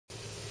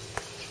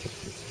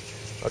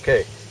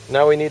Okay,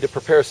 now we need to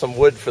prepare some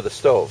wood for the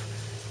stove.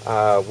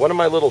 One of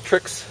my little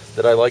tricks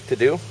that I like to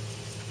do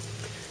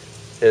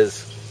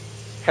is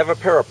have a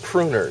pair of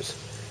pruners.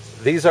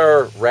 These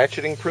are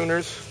ratcheting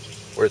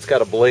pruners, where it's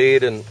got a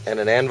blade and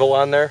an anvil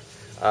on there.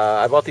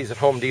 I bought these at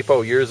Home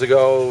Depot years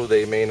ago.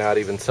 They may not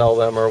even sell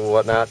them or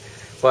whatnot,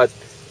 but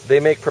they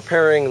make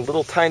preparing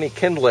little tiny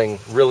kindling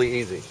really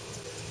easy.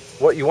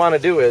 What you want to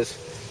do is,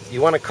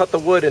 you want to cut the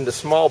wood into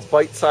small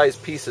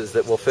bite-sized pieces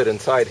that will fit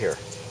inside here.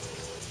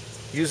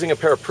 Using a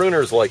pair of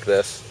pruners like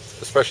this,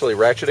 especially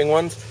ratcheting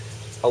ones,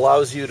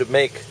 allows you to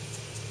make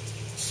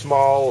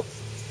small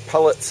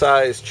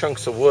pellet-sized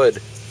chunks of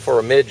wood for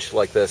a midge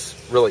like this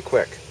really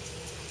quick.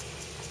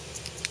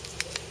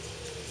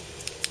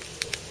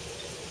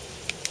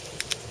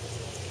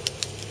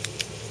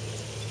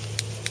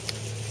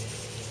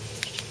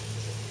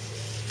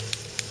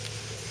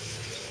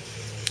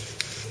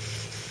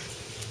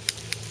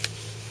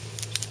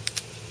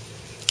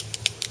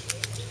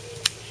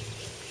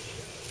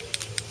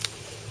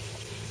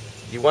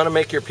 You want to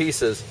make your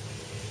pieces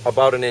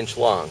about 1 inch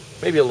long,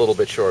 maybe a little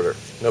bit shorter,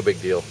 no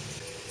big deal.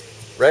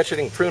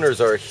 Ratcheting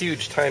pruners are a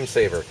huge time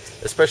saver,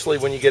 especially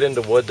when you get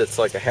into wood that's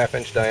like a 1/2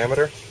 inch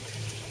diameter.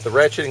 The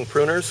ratcheting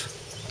pruners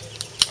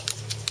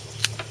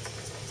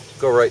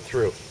go right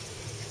through.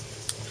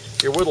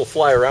 Your wood will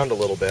fly around a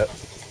little bit,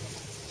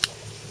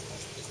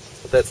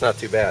 but that's not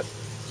too bad.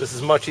 This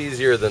is much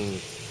easier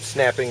than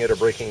snapping it or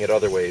breaking it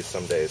other ways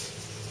some days.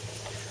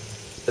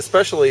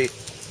 Especially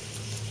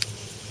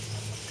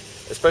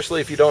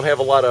if you don't have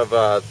a lot of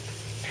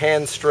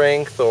hand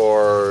strength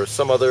or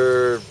some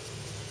other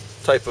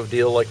type of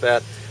deal like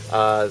that.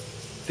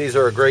 These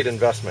are a great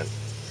investment.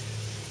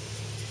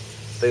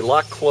 They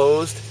lock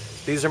closed.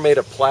 These are made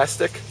of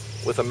plastic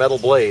with a metal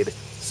blade,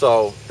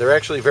 so they're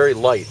actually very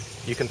light.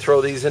 You can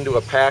throw these into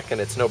a pack and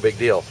it's no big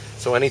deal.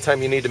 So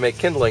anytime you need to make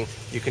kindling,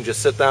 you can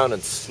just sit down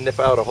and snip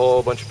out a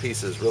whole bunch of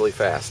pieces really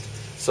fast.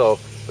 So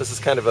this is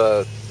kind of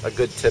a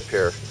good tip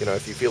here, you know,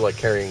 if you feel like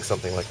carrying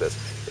something like this.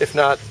 If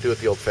not, do it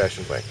the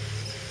old-fashioned way.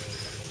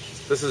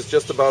 This is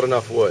just about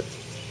enough wood.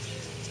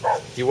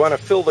 You want to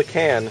fill the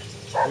can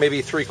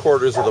maybe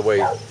 3/4 of the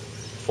way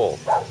full.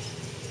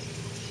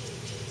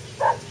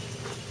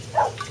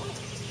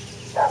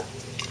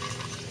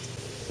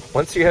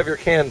 Once you have your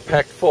can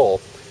packed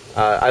full,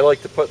 I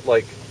like to put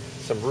like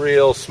some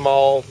real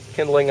small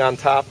kindling on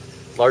top,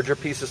 larger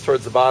pieces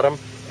towards the bottom,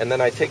 and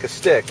then I take a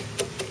stick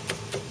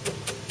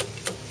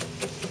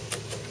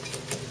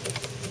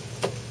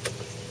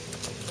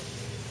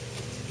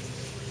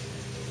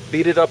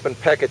beat it up and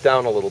pack it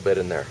down a little bit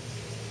in there.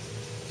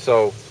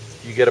 So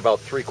you get about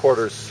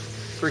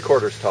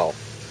 3/4 tall.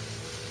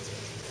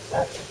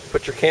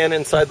 Put your can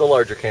inside the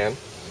larger can.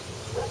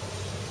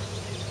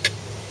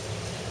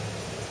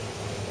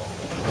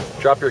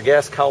 Drop your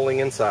gas cowling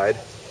inside,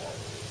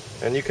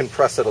 and you can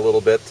press it a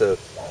little bit to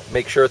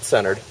make sure it's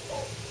centered.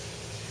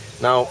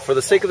 Now, for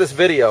the sake of this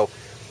video,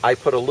 I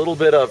put a little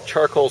bit of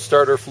charcoal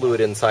starter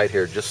fluid inside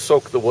here. Just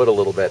soak the wood a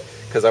little bit,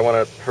 because I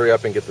want to hurry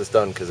up and get this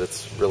done because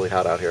it's really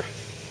hot out here.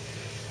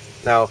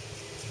 Now,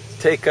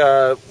 take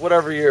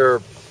whatever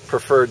your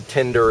preferred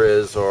tinder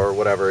is or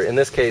whatever. In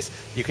this case,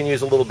 you can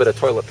use a little bit of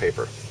toilet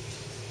paper.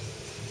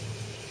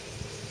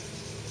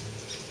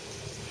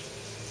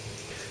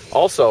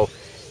 Also,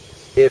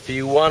 if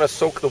you want to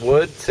soak the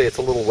wood, say it's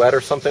a little wet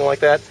or something like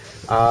that,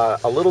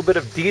 a little bit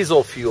of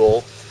diesel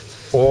fuel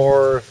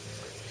or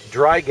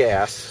dry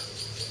gas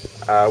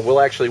will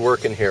actually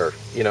work in here.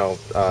 You know,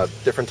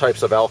 different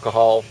types of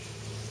alcohol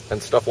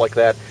and stuff like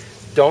that.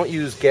 Don't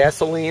use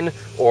gasoline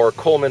or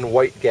Coleman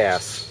white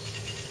gas,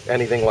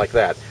 anything like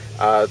that.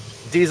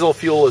 Diesel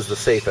fuel is the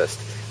safest.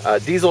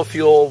 Diesel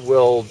fuel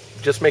will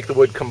just make the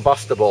wood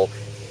combustible.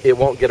 It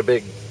won't get a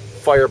big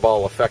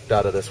fireball effect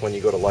out of this when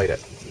you go to light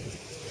it.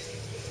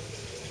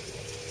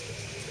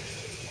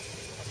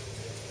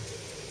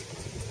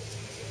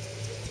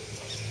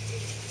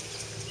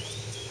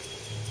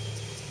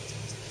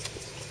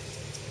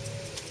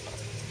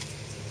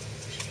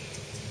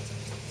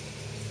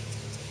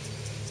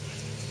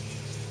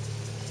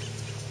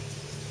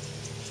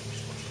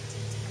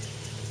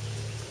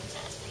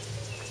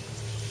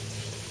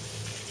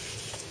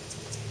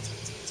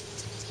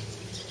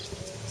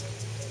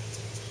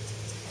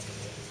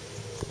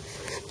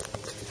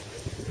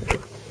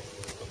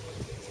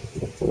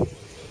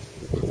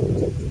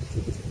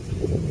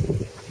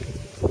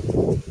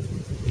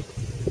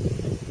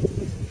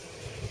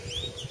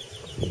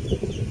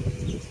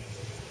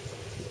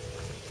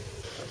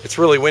 It's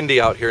really windy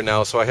out here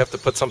now, so I have to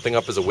put something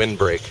up as a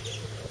windbreak.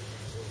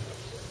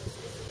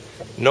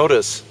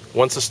 Notice,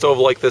 once a stove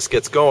like this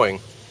gets going,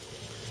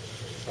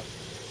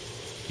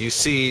 you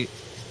see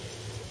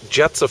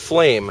jets of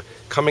flame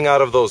coming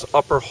out of those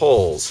upper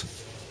holes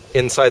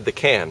inside the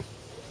can.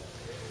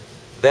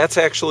 That's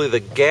actually the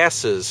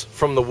gases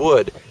from the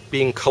wood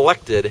being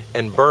collected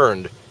and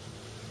burned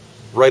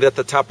right at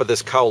the top of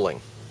this cowling.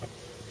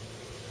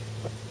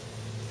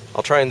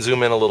 I'll try and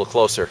zoom in a little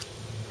closer.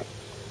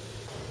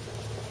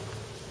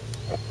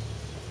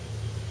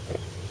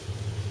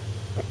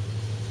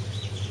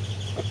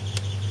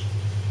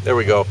 There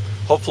we go.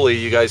 Hopefully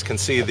you guys can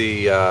see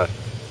the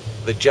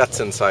jets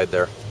inside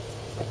there.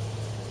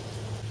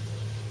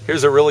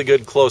 Here's a really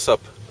good close-up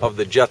of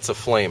the jets of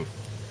flame.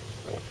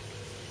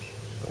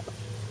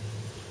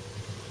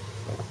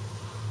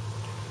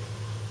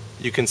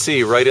 You can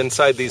see right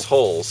inside these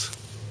holes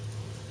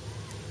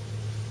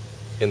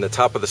in the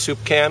top of the soup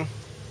can.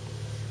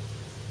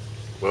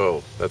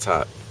 Whoa, that's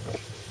hot.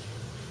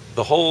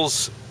 The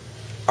holes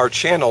are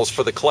channels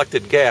for the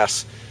collected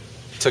gas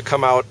to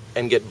come out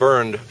and get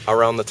burned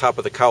around the top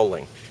of the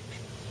cowling.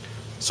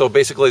 So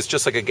basically it's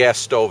just like a gas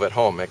stove at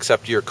home,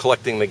 except you're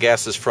collecting the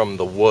gases from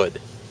the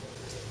wood.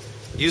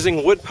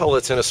 Using wood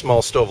pellets in a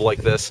small stove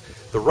like this,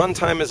 the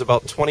runtime is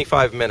about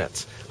 25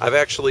 minutes. I've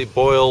actually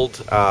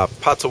boiled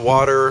pots of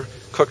water,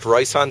 cooked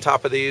rice on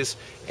top of these,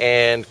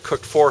 and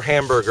cooked 4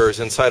 hamburgers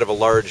inside of a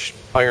large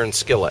iron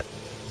skillet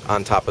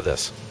on top of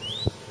this.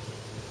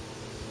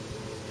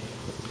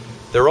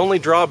 Their only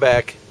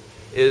drawback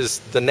is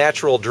the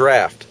natural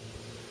draft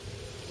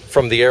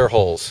from the air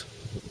holes.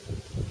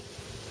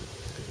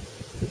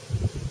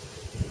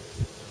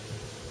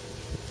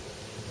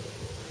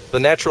 The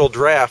natural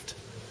draft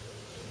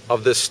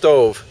of this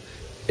stove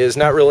is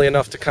not really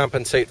enough to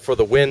compensate for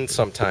the wind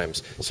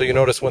sometimes. So you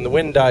notice when the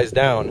wind dies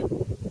down,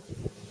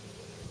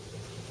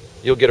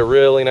 you'll get a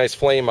really nice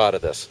flame out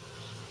of this.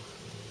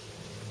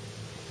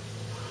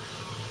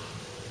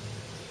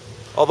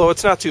 Although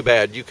it's not too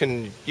bad, you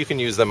can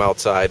use them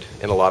outside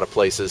in a lot of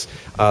places.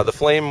 The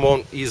flame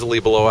won't easily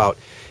blow out.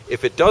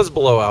 If it does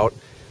blow out,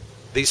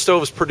 these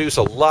stoves produce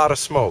a lot of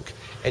smoke,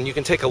 and you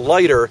can take a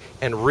lighter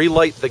and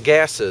relight the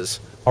gases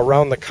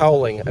around the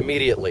cowling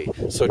immediately.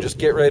 So just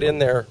get right in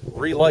there,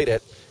 relight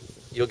it,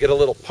 you'll get a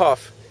little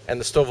puff, and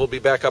the stove will be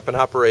back up and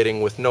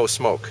operating with no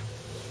smoke.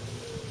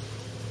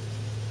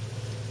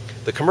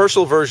 The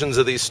commercial versions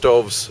of these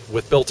stoves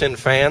with built-in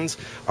fans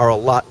are a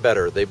lot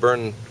better. They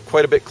burn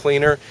quite a bit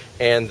cleaner,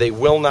 and they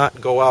will not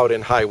go out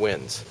in high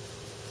winds.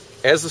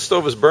 As the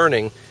stove is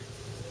burning,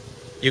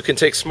 you can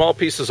take small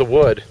pieces of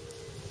wood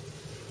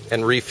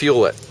and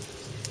refuel it,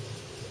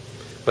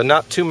 but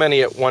not too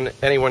many at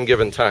any one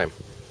given time.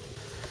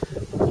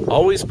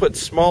 Always put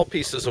small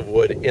pieces of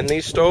wood in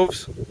these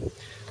stoves.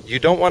 You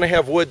don't want to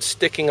have wood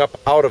sticking up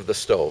out of the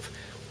stove.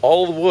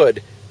 All the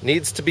wood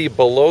needs to be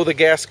below the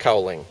gas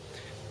cowling,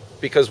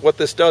 because what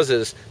this does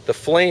is the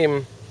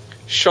flame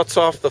shuts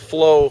off the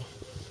flow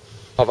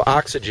of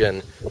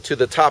oxygen to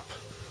the top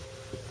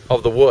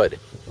of the wood.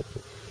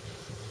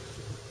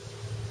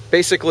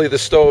 Basically, the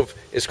stove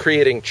is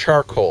creating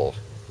charcoal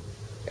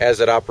as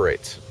it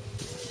operates.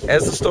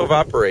 As the stove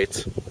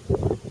operates,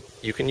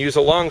 you can use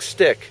a long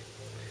stick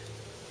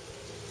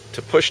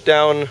to push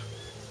down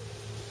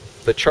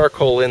the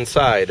charcoal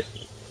inside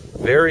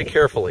very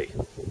carefully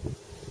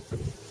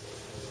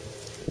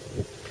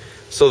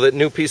so that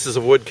new pieces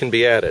of wood can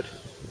be added.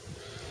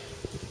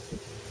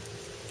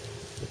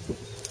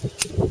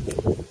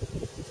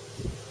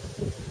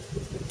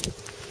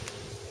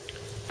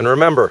 And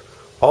remember,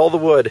 all the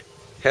wood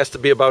has to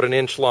be about 1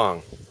 inch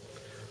long.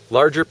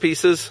 Larger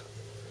pieces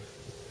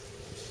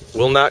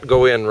will not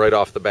go in right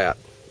off the bat.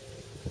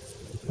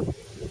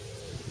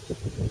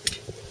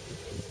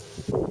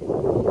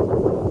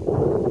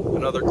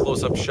 Another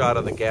close-up shot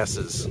of the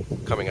gases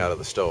coming out of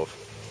the stove.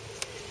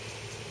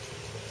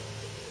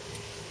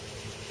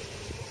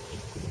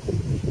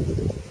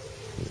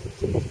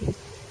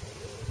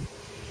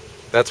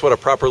 That's what a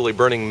properly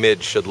burning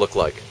MIDGE should look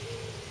like.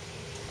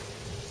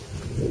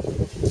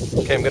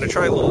 Okay, I'm going to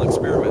try a little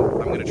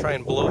experiment. I'm going to try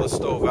and blow the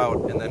stove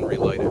out and then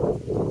relight it.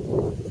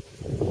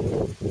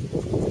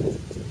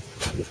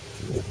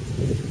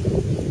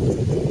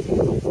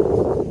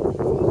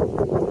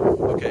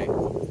 Okay,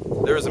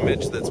 there's a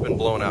MIDGE that's been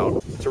blown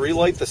out. To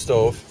relight the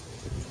stove,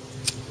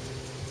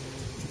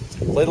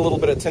 light a little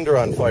bit of tinder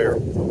on fire,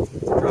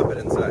 drop it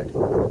inside.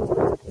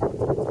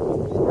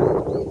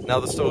 Now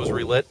the stove is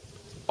relit,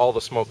 all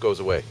the smoke goes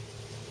away,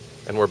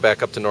 and we're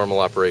back up to normal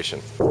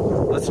operation.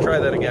 Let's try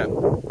that again.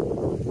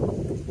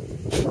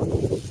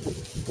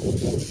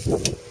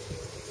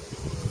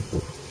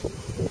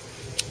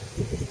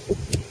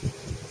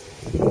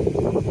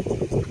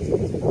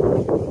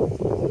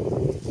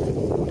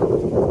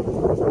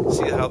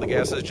 See how the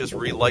gases just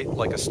relight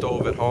like a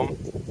stove at home?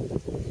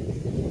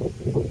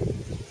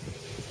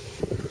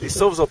 These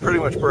stoves will pretty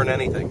much burn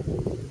anything.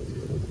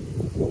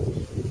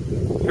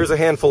 Here's a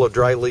handful of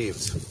dry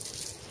leaves.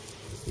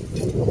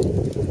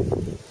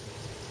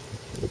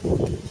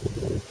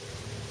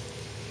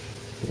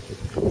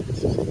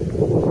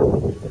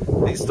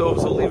 These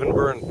stoves will even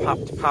burn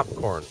popped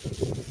popcorn.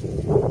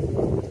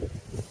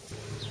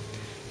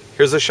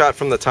 Here's a shot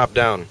from the top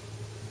down,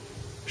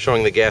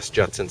 showing the gas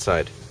jets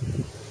inside.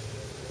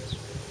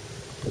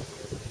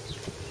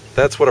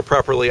 That's what a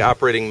properly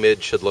operating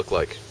MIDGE should look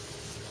like.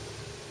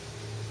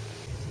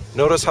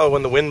 Notice how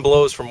when the wind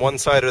blows from one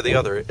side or the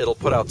other, it'll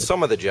put out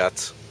some of the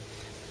jets,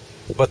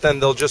 but then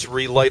they'll just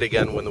relight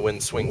again when the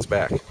wind swings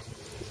back.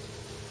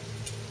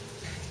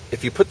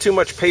 If you put too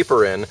much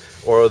paper in,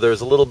 or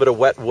there's a little bit of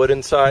wet wood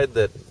inside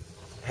that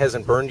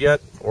hasn't burned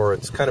yet, or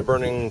it's kind of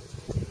burning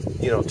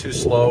too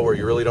slow, or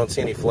you really don't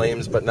see any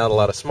flames but not a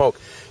lot of smoke,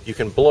 you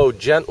can blow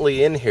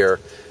gently in here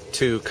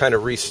to kind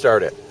of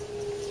restart it.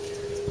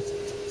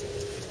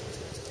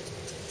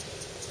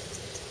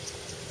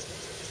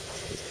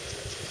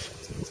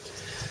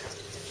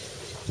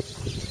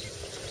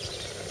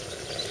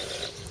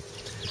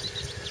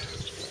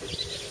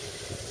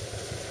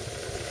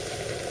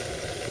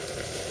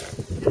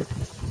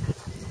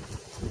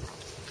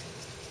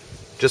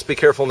 Just be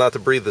careful not to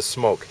breathe the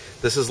smoke.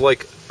 This is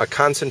like a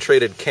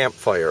concentrated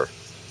campfire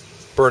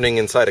burning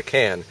inside a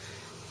can,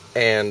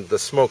 and the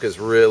smoke is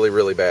really,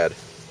 really bad.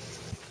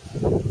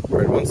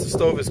 Alright, once the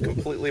stove is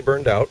completely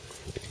burned out,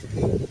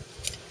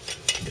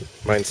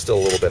 mine's still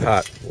a little bit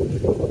hot.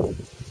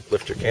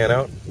 Lift your can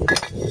out.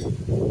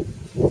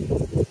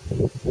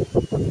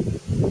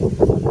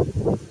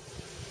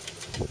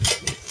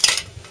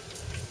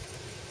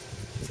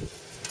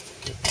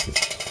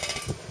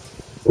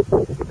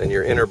 Then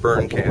your inner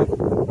burn can.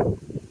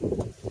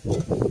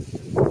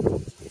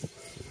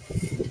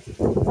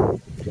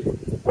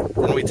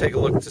 Then we take a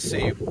look to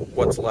see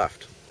what's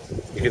left.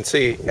 You can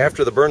see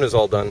after the burn is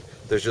all done,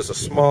 there's just a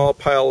small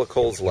pile of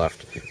coals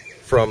left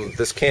from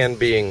this can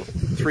being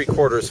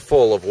 3/4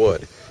 full of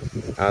wood.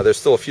 There's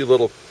still a few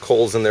little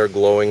coals in there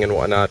glowing and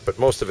whatnot, but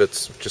most of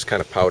it's just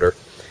kind of powder.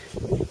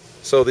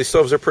 So these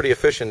stoves are pretty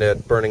efficient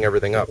at burning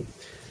everything up.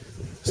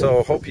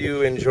 So hope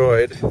you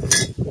enjoyed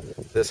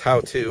this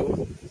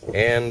how-to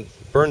and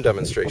burn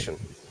demonstration.